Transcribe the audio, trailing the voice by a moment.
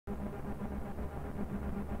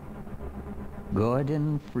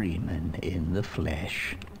Gordon Freeman in the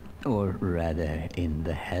flesh. Or rather, in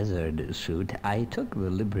the hazard suit. I took the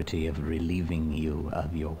liberty of relieving you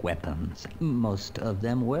of your weapons. Most of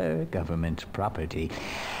them were government property.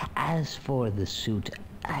 As for the suit,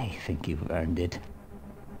 I think you've earned it.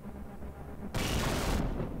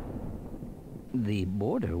 The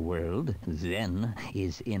border world, Zen,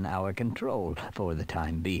 is in our control for the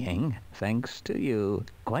time being, thanks to you.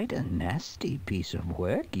 Quite a nasty piece of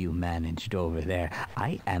work you managed over there.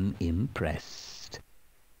 I am impressed.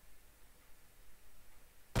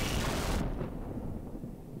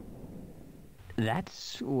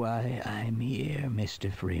 That's why I'm here,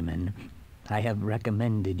 Mr. Freeman. I have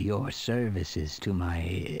recommended your services to my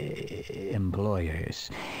employers,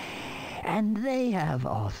 and they have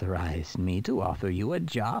authorized me to offer you a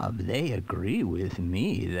job. They agree with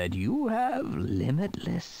me that you have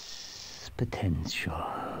limitless potential.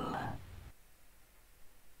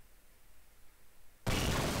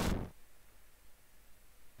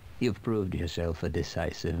 You've proved yourself a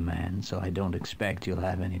decisive man, so I don't expect you'll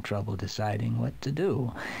have any trouble deciding what to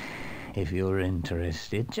do. If you're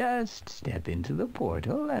interested, just step into the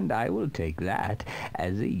portal, and I will take that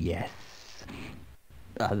as a yes.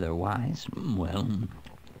 Otherwise, well,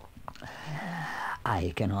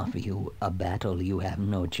 I can offer you a battle you have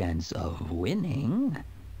no chance of winning.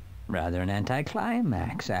 Rather an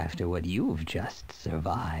anticlimax after what you've just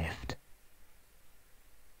survived.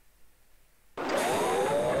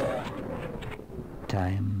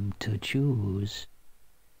 Time to choose.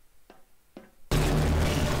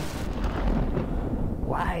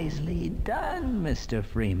 Wisely done, Mr.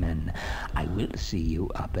 Freeman. I will see you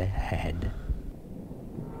up ahead.